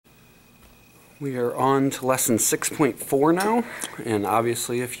We are on to lesson 6.4 now, and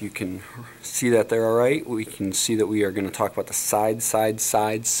obviously if you can see that there alright, we can see that we are going to talk about the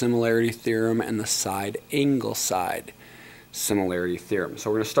side-side-side similarity theorem and the side-angle-side similarity theorem.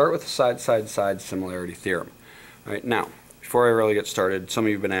 So we're going to start with the side-side-side similarity theorem. Alright, now, before I really get started, some of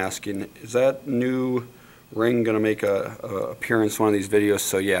you have been asking, is that new ring going to make a appearance in one of these videos?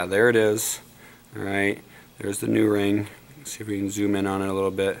 So yeah, there it is. Alright, there's the new ring. Let's see if we can zoom in on it a little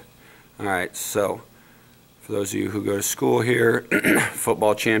bit. Alright, so for those of you who go to school here,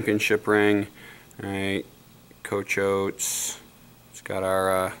 football championship ring. Alright, Coach Oates. It's got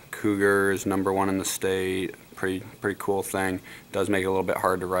our Cougars, #1 in the state. Pretty cool thing. Does make it a little bit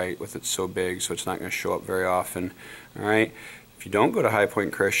hard to write with it so big, so it's not going to show up very often. Alright, if you don't go to High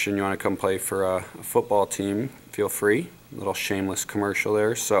Point Christian, you want to come play for a football team, feel free. A little shameless commercial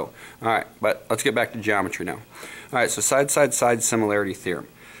there. So, alright, but let's get back to geometry now. Alright, so side-side-side similarity theorem.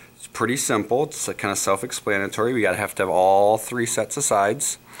 It's pretty simple. It's kind of self-explanatory. We have to have all three sets of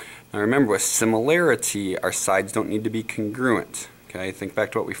sides. Now remember, with similarity, our sides don't need to be congruent. Okay, think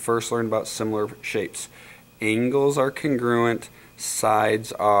back to what we first learned about similar shapes. Angles are congruent.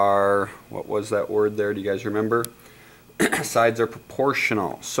 Sides are, what was that word there? Do you guys remember? Sides are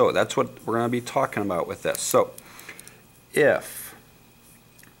proportional. So that's what we're going to be talking about with this. So if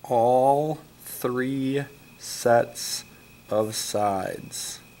all three sets of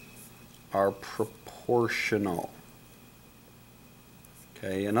sides are proportional.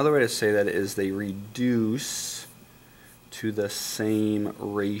 Okay, another way to say that is they reduce to the same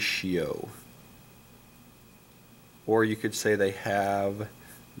ratio. Or you could say they have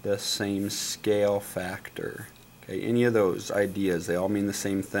the same scale factor. Okay, any of those ideas, they all mean the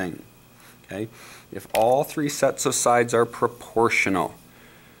same thing. Okay, if all three sets of sides are proportional,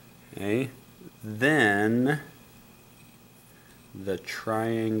 okay, then the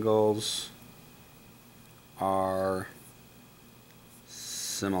triangles are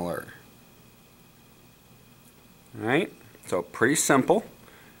similar. Alright, so pretty simple.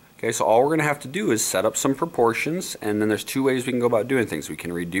 Okay, so all we're going to have to do is set up some proportions, and then there's two ways we can go about doing things. We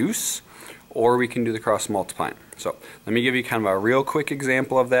can reduce, or we can do the cross multiplying. So let me give you kind of a real quick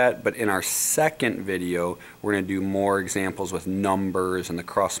example of that, but in our second video we're going to do more examples with numbers and the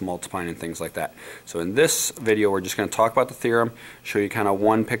cross multiplying and things like that. So in this video we're just going to talk about the theorem, show you kind of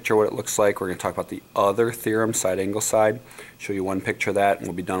one picture of what it looks like. We're going to talk about the other theorem, side angle side, show you one picture of that, and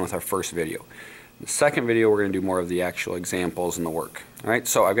we'll be done with our first video. In the second video we're going to do more of the actual examples and the work. Alright,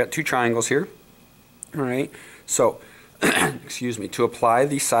 so I've got two triangles here. Alright, so excuse me, to apply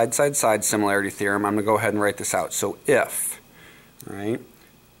the side-side-side similarity theorem, I'm going to go ahead and write this out. So if, right,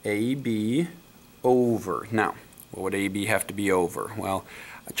 AB over, now, what would AB have to be over? Well,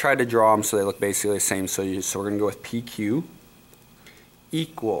 I tried to draw them so they look basically the same, so we're going to go with PQ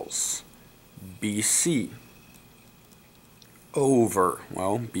equals BC over,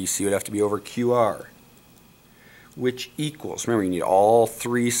 well, BC would have to be over QR, which equals, remember you need all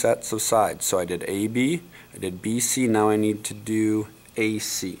three sets of sides. So I did AB, I did BC, now I need to do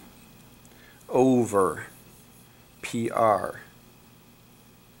AC over PR.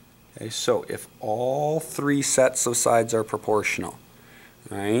 Okay, so if all three sets of sides are proportional,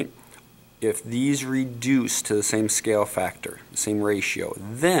 right? If these reduce to the same scale factor, the same ratio,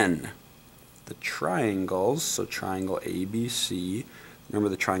 then the triangles, so triangle ABC, remember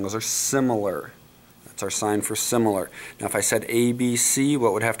the triangles are similar. That's our sign for similar. Now if I said ABC,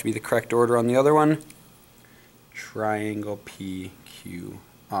 what would have to be the correct order on the other one? Triangle PQR.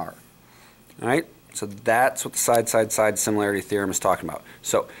 Alright, so that's what the side-side-side similarity theorem is talking about.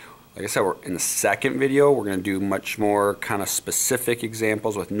 So, like I said, we're in the second video, we're going to do much more kind of specific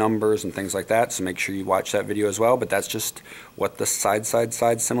examples with numbers and things like that, so make sure you watch that video as well, but that's just what the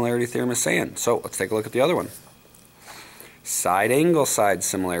side-side-side similarity theorem is saying. So, let's take a look at the other one. Side-angle-side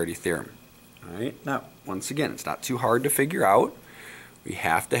similarity theorem. Alright, now, once again, it's not too hard to figure out. We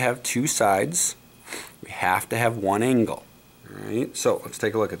have to have two sides. We have to have one angle. Alright, so let's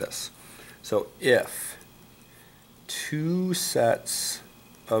take a look at this. So if two sets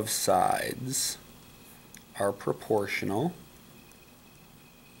of sides are proportional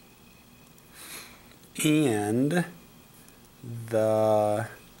and now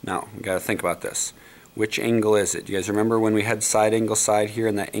we got to think about this. Which angle is it? Do you guys remember when we had side angle side here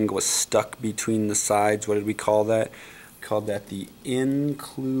and that angle was stuck between the sides? What did we call that? We called that the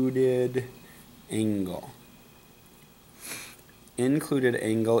included angle. Included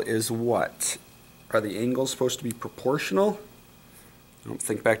angle is what? Are the angles supposed to be proportional?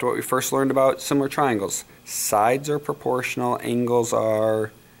 Think back to what we first learned about similar triangles. Sides are proportional, angles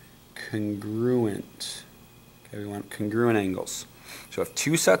are congruent. Okay, we want congruent angles. So if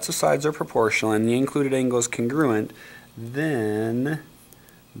two sets of sides are proportional and the included angle is congruent, then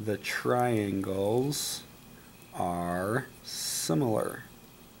the triangles are similar.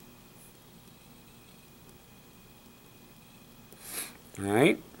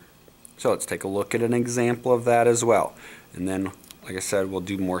 Alright, so let's take a look at an example of that as well. And then, like I said, we'll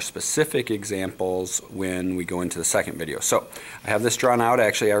do more specific examples when we go into the second video. So I have this drawn out.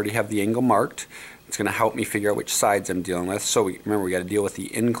 Actually, I already have the angle marked. It's going to help me figure out which sides I'm dealing with. So remember, we got to deal with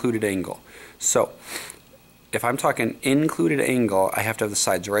the included angle. So if I'm talking included angle, I have to have the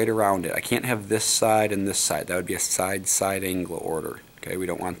sides right around it. I can't have this side and this side. That would be a side-side angle order. Okay, we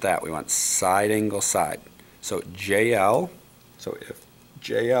don't want that. We want side angle side. So JL, so if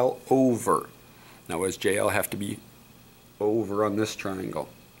JL over, now what does JL have to be over on this triangle?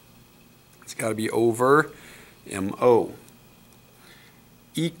 It's got to be over MO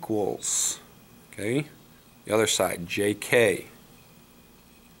equals, okay, the other side, JK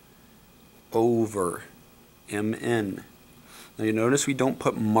over MN. Now you notice we don't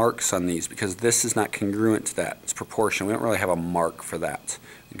put marks on these because this is not congruent to that. It's proportional. We don't really have a mark for that.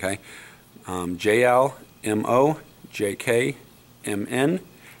 Okay, JL, MO, JK, MN,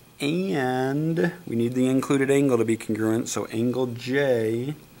 and we need the included angle to be congruent, so angle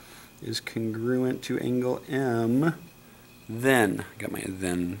J is congruent to angle M. Then, I got my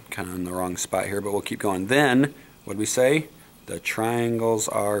then kind of in the wrong spot here, but we'll keep going. Then, what did we say? The triangles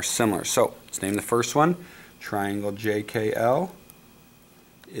are similar. So, let's name the first one. Triangle JKL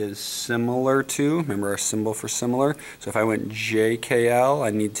is similar to, remember our symbol for similar? So if I went JKL, I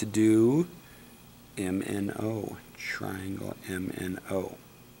need to do MNO. Triangle MNO.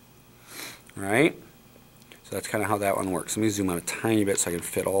 Right? So that's kind of how that one works. Let me zoom out a tiny bit so I can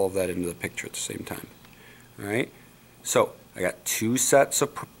fit all of that into the picture at the same time. Alright? So I got two sets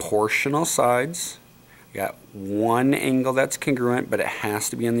of proportional sides. I got one angle that's congruent, but it has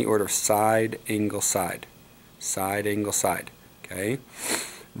to be in the order of side, angle, side. Side, angle, side. Okay?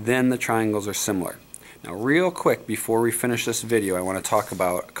 Then the triangles are similar. Now real quick before we finish this video, I want to talk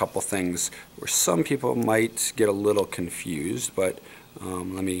about a couple things where some people might get a little confused, but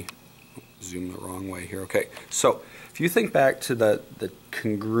let me zoom the wrong way here. Okay, so if you think back to the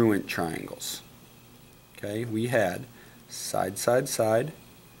congruent triangles, okay, we had side, side, side,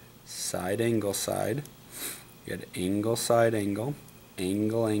 side, angle, side, we had angle, side, angle,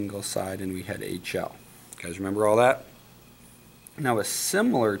 angle, angle, side, and we had HL. You guys remember all that? Now with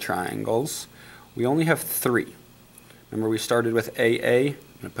similar triangles, we only have three. Remember we started with AA. I'm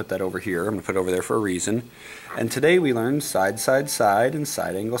going to put that over here. I'm going to put it over there for a reason. And today we learned side, side, side, and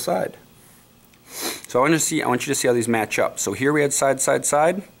side, angle, side. So I want you to see how these match up. So here we had side, side,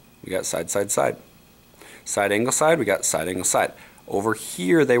 side. We got side, side, side. Side, angle, side. We got side, angle, side. Over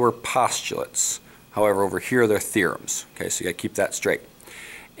here they were postulates. However, over here they're theorems. Okay, so you got to keep that straight.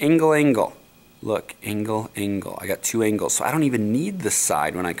 Angle, angle. Look, angle, angle. I got two angles, so I don't even need the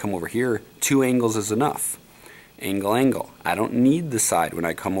side when I come over here. Two angles is enough. Angle, angle. I don't need the side when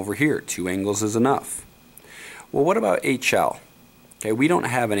I come over here. Two angles is enough. Well, what about HL? Okay, we don't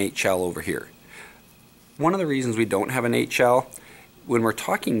have an HL over here. One of the reasons we don't have an HL, when we're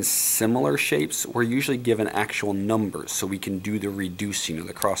talking similar shapes, we're usually given actual numbers so we can do the reducing or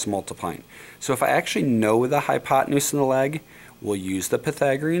the cross multiplying. So if I actually know the hypotenuse in the leg, we'll use the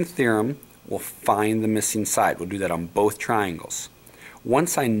Pythagorean theorem. We'll find the missing side. We'll do that on both triangles.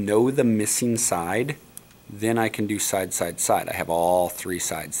 Once I know the missing side, then I can do side, side, side. I have all three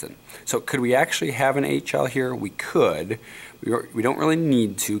sides then. So could we actually have an HL here? We could. We don't really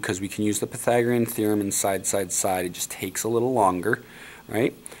need to because we can use the Pythagorean theorem and side, side, side. It just takes a little longer,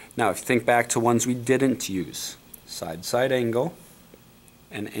 right? Now if you think back to ones we didn't use, side, side, angle,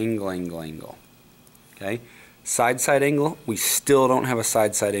 and angle, angle, angle. Okay? Side, side angle, we still don't have a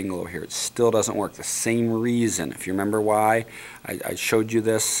side, side angle over here. It still doesn't work. The same reason. If you remember why, I showed you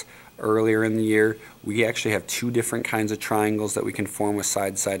this earlier in the year. We actually have two different kinds of triangles that we can form with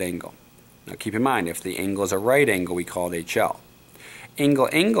side, side angle. Now keep in mind, if the angle is a right angle, we call it HL. Angle,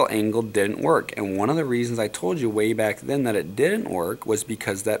 angle, angle didn't work. And one of the reasons I told you way back then that it didn't work was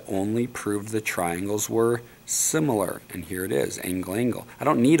because that only proved the triangles were similar. And here it is, angle, angle. I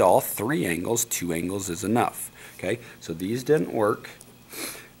don't need all three angles. Two angles is enough. Okay, so these didn't work.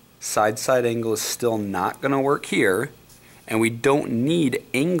 Side, side angle is still not going to work here. And we don't need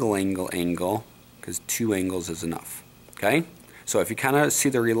angle, angle, angle because two angles is enough. Okay, so if you kind of see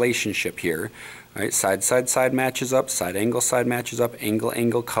the relationship here, right, side, side, side matches up, side, side matches up,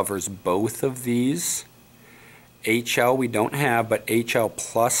 angle covers both of these. HL we don't have, but HL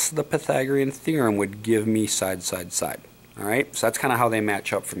plus the Pythagorean theorem would give me side, side, side. Alright, so that's kind of how they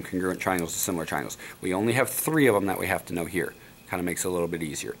match up from congruent triangles to similar triangles. We only have three of them that we have to know here. Kind of makes it a little bit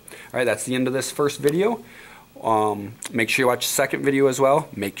easier. All right, that's the end of this first video. Make sure you watch the second video as well.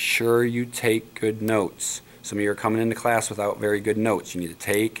 Make sure you take good notes. Some of you are coming into class without very good notes. You need to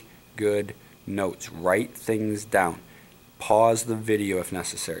take good notes. Write things down. Pause the video if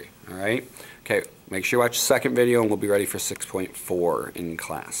necessary. All right? Okay, make sure you watch the second video and we'll be ready for 6.4 in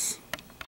class.